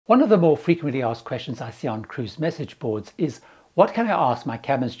One of the more frequently asked questions I see on cruise message boards is, what can I ask my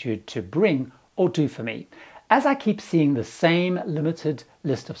cabin steward to bring or do for me? As I keep seeing the same limited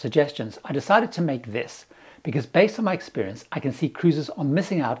list of suggestions, I decided to make this because based on my experience, I can see cruisers are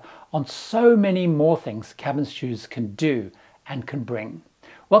missing out on so many more things cabin stewards can do and can bring.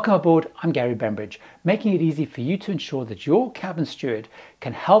 Welcome aboard, I'm Gary Bembridge, making it easy for you to ensure that your cabin steward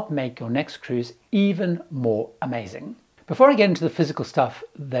can help make your next cruise even more amazing. Before I get into the physical stuff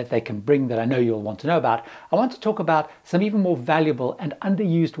that they can bring that I know you'll want to know about, I want to talk about some even more valuable and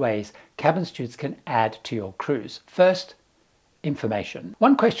underused ways cabin stewards can add to your cruise. First, information.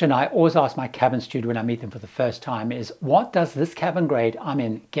 One question I always ask my cabin steward when I meet them for the first time is, what does this cabin grade I'm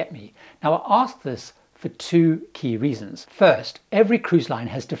in get me? Now I ask this for two key reasons. First, every cruise line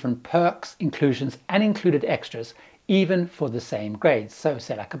has different perks, inclusions and included extras, even for the same grades. So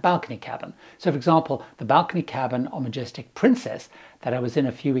say like a balcony cabin. So for example, the balcony cabin on Majestic Princess that I was in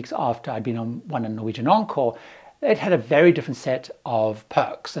a few weeks after I'd been on one in Norwegian Encore, it had a very different set of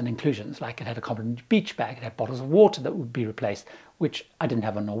perks and inclusions. Like it had a complimentary beach bag, it had bottles of water that would be replaced, which I didn't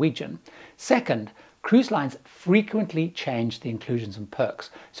have on Norwegian. Second, cruise lines frequently change the inclusions and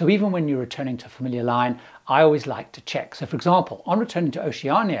perks. So even when you're returning to a familiar line, I always like to check. So for example, on returning to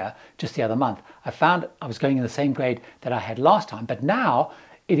Oceania just the other month, I found I was going in the same grade that I had last time, but now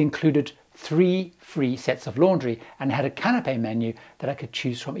it included 3 free sets of laundry and had a canapé menu that I could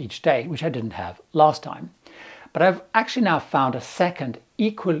choose from each day, which I didn't have last time. But I've actually now found a second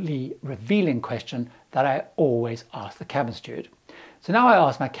equally revealing question that I always ask the cabin steward. So now I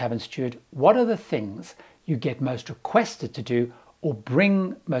ask my cabin steward, what are the things you get most requested to do or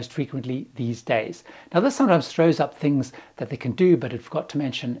bring most frequently these days? Now this sometimes throws up things that they can do, but I forgot to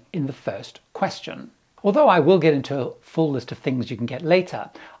mention in the first question. Although I will get into a full list of things you can get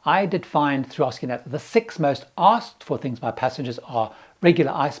later, I did find through asking that the 6 most asked for things by passengers are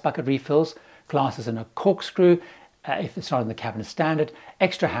regular ice bucket refills, glasses and a corkscrew, if it's not in the cabin standard,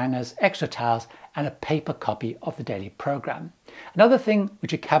 extra hangers, extra towels, and a paper copy of the daily program. Another thing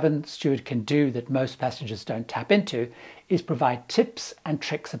which a cabin steward can do that most passengers don't tap into is provide tips and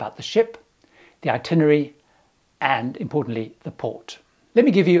tricks about the ship, the itinerary, and importantly, the port. Let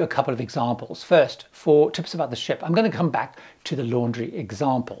me give you a couple of examples. First, for tips about the ship, I'm going to come back to the laundry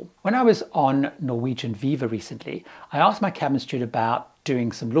example. When I was on Norwegian Viva recently, I asked my cabin steward about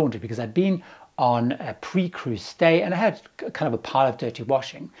doing some laundry because I'd been on a pre-cruise stay and I had kind of a pile of dirty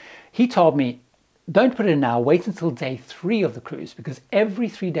washing. He told me, don't put it in now, wait until day 3 of the cruise, because every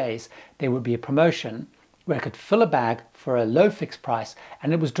 3 days there would be a promotion where I could fill a bag for a low fixed price,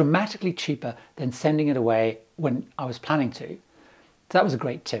 and it was dramatically cheaper than sending it away when I was planning to. So that was a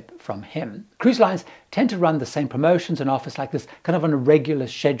great tip from him. Cruise lines tend to run the same promotions and offers like this kind of on a regular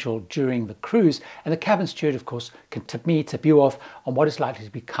schedule during the cruise, and the cabin steward of course can tip me, tip you off on what is likely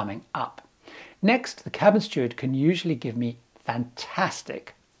to be coming up. Next, the cabin steward can usually give me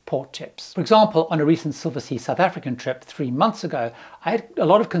fantastic port tips. For example, on a recent Silversea South African trip 3 months ago, I had a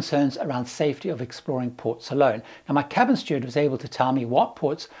lot of concerns around safety of exploring ports alone. Now my cabin steward was able to tell me what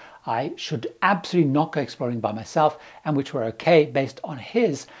ports I should absolutely not go exploring by myself and which were okay based on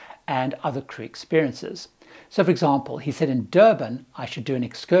his and other crew experiences. So for example, he said in Durban I should do an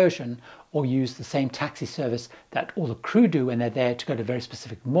excursion or use the same taxi service that all the crew do when they're there to go to a very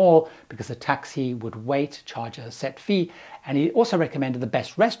specific mall, because the taxi would wait, charge a set fee. And he also recommended the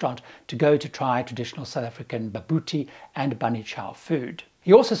best restaurant to go to try traditional South African babuti and bunny chow food.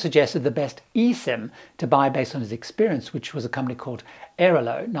 He also suggested the best eSIM to buy based on his experience, which was a company called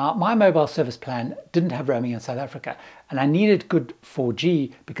Aerolo. Now, my mobile service plan didn't have roaming in South Africa, and I needed good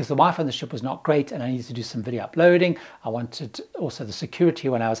 4G because the Wi-Fi on the ship was not great, and I needed to do some video uploading. I wanted also the security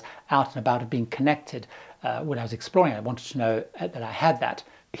when I was out and about of being connected when I was exploring. I wanted to know that I had that.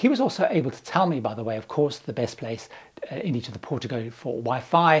 He was also able to tell me, by the way, of course, the best place in each of the port to go for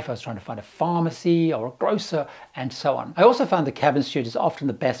Wi-Fi, if I was trying to find a pharmacy or a grocer, and so on. I also found the cabin steward is often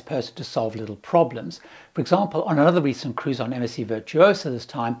the best person to solve little problems. For example, on another recent cruise on MSC Virtuosa this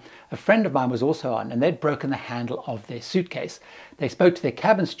time, a friend of mine was also on, and they'd broken the handle of their suitcase. They spoke to their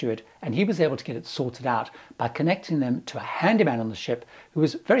cabin steward, and he was able to get it sorted out by connecting them to a handyman on the ship who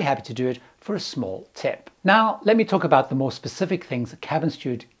was very happy to do it for a small tip. Now, let me talk about the more specific things a cabin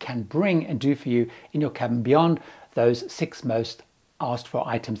steward can bring and do for you in your cabin beyond those 6 most asked for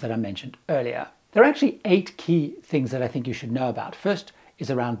items that I mentioned earlier. There are actually 8 key things that I think you should know about. First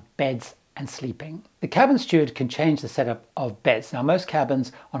is around beds and sleeping. The cabin steward can change the setup of beds. Now, most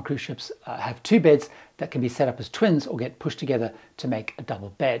cabins on cruise ships have two beds that can be set up as twins or get pushed together to make a double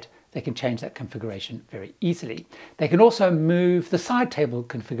bed. They can change that configuration very easily. They can also move the side table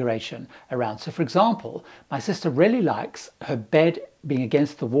configuration around. So for example, my sister really likes her bed being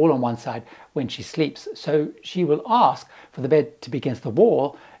against the wall on one side when she sleeps. So she will ask for the bed to be against the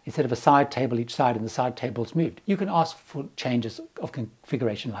wall instead of a side table each side and the side tables moved. You can ask for changes of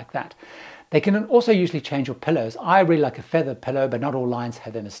configuration like that. They can also usually change your pillows. I really like a feather pillow, but not all lines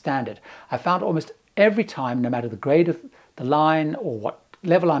have them as standard. I found almost every time, no matter the grade of the line or what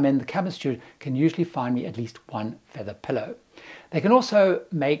level I'm in, the cabin steward can usually find me at least one feather pillow. They can also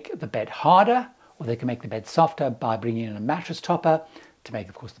make the bed harder, or they can make the bed softer by bringing in a mattress topper to make,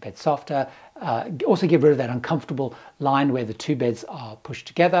 of course, the bed softer. Also get rid of that uncomfortable line where the two beds are pushed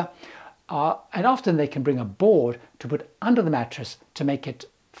together. And often they can bring a board to put under the mattress to make it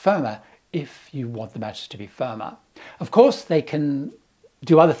firmer if you want the mattress to be firmer. Of course, they can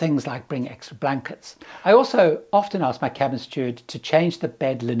do other things like bring extra blankets. I also often ask my cabin steward to change the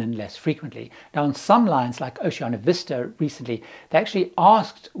bed linen less frequently. Now, on some lines like Oceania Vista recently, they actually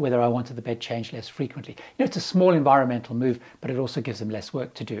asked whether I wanted the bed changed less frequently. You know, it's a small environmental move, but it also gives them less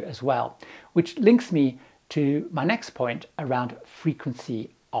work to do as well, which links me to my next point around frequency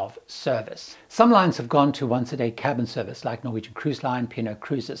of service. Some lines have gone to once a day cabin service like Norwegian Cruise Line, P&O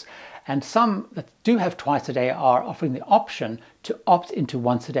Cruises, and some that do have twice a day are offering the option to opt into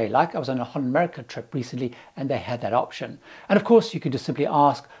once a day. Like I was on a Holland America trip recently and they had that option. And of course you can just simply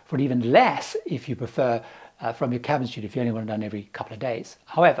ask for it even less if you prefer from your cabin steward if you only want it done every couple of days.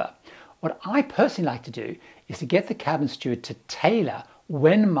 However, what I personally like to do is to get the cabin steward to tailor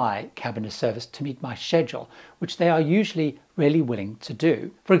when my cabin is serviced to meet my schedule, which they are usually really willing to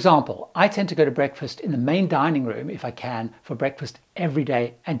do. For example, I tend to go to breakfast in the main dining room if I can for breakfast every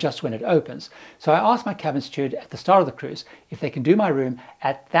day and just when it opens. So I ask my cabin steward at the start of the cruise if they can do my room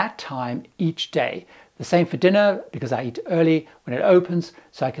at that time each day. The same for dinner, because I eat early when it opens,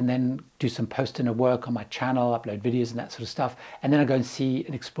 so I can then do some post-dinner work on my channel, upload videos and that sort of stuff, and then I go and see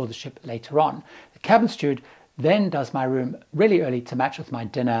and explore the ship later on. The cabin steward then does my room really early to match with my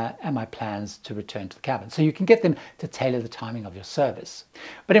dinner and my plans to return to the cabin. So you can get them to tailor the timing of your service.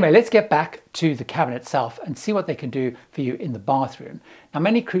 But anyway, let's get back to the cabin itself and see what they can do for you in the bathroom. Now,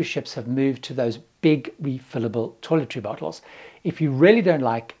 many cruise ships have moved to those big refillable toiletry bottles. If you really don't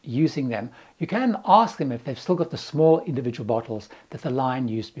like using them, you can ask them if they've still got the small individual bottles that the line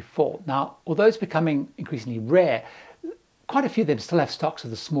used before. Now, although it's becoming increasingly rare, quite a few of them still have stocks of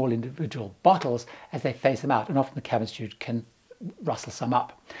the small individual bottles as they phase them out, and often the cabin steward can rustle some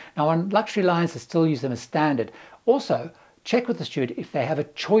up. Now, on luxury lines, they still use them as standard. Also, check with the steward if they have a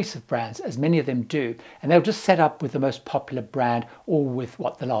choice of brands, as many of them do, and they'll just set up with the most popular brand or with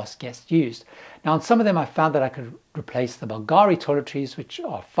what the last guest used. Now, on some of them, I found that I could replace the Bulgari toiletries, which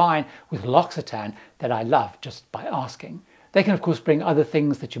are fine, with L'Occitane that I love just by asking. They can, of course, bring other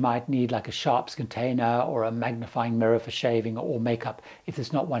things that you might need, like a sharps container or a magnifying mirror for shaving or makeup, if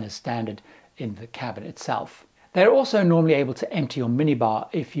there's not one as standard in the cabin itself. They're also normally able to empty your minibar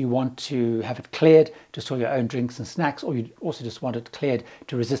if you want to have it cleared to store your own drinks and snacks, or you also just want it cleared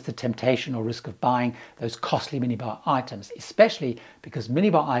to resist the temptation or risk of buying those costly minibar items, especially because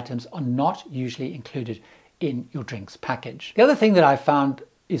minibar items are not usually included in your drinks package. The other thing that I found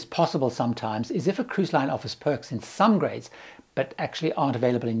is possible sometimes is if a cruise line offers perks in some grades but actually aren't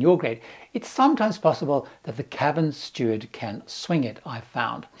available in your grade, it's sometimes possible that the cabin steward can swing it, I've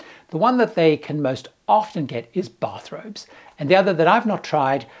found. The one that they can most often get is bathrobes, and the other that I've not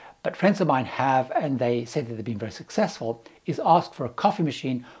tried but friends of mine have and they say that they've been very successful is ask for a coffee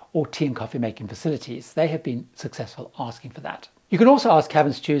machine or tea and coffee making facilities. They have been successful asking for that. You can also ask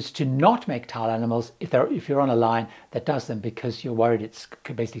cabin stewards to not make towel animals if you're on a line that does them because you're worried it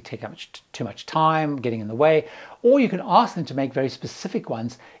could basically take up too much time getting in the way, or you can ask them to make very specific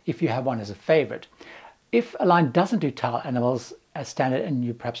ones if you have one as a favorite. If a line doesn't do towel animals as standard and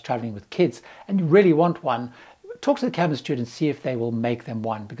you're perhaps traveling with kids and you really want one, talk to the cabin steward and see if they will make them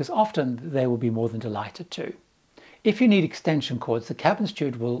one, because often they will be more than delighted to. If you need extension cords, the cabin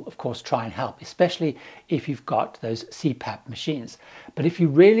steward will of course try and help, especially if you've got those CPAP machines. But if you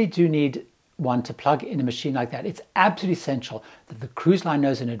really do need one to plug in a machine like that, it's absolutely essential that the cruise line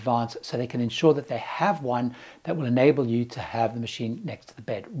knows in advance so they can ensure that they have one that will enable you to have the machine next to the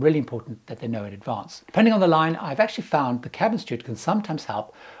bed. Really important that they know in advance. Depending on the line, I've actually found the cabin steward can sometimes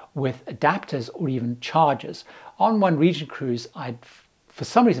help with adapters or even chargers. On one Regent cruise, I'd for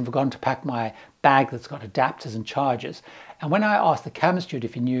some reason forgotten to pack my bag that's got adapters and chargers. And when I asked the cabin steward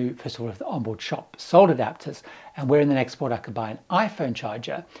if he knew, first of all, if the onboard shop sold adapters and where in the next port I could buy an iPhone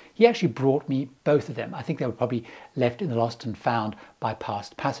charger, he actually brought me both of them. I think they were probably left in the lost and found by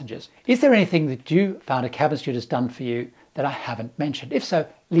past passengers. Is there anything that you found a cabin steward has done for you that I haven't mentioned? If so,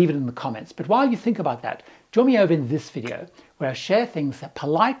 leave it in the comments. But while you think about that, join me over in this video where I share things that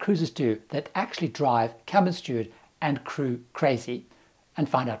polite cruisers do that actually drive cabin steward and crew crazy, and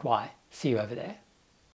find out why. See you over there.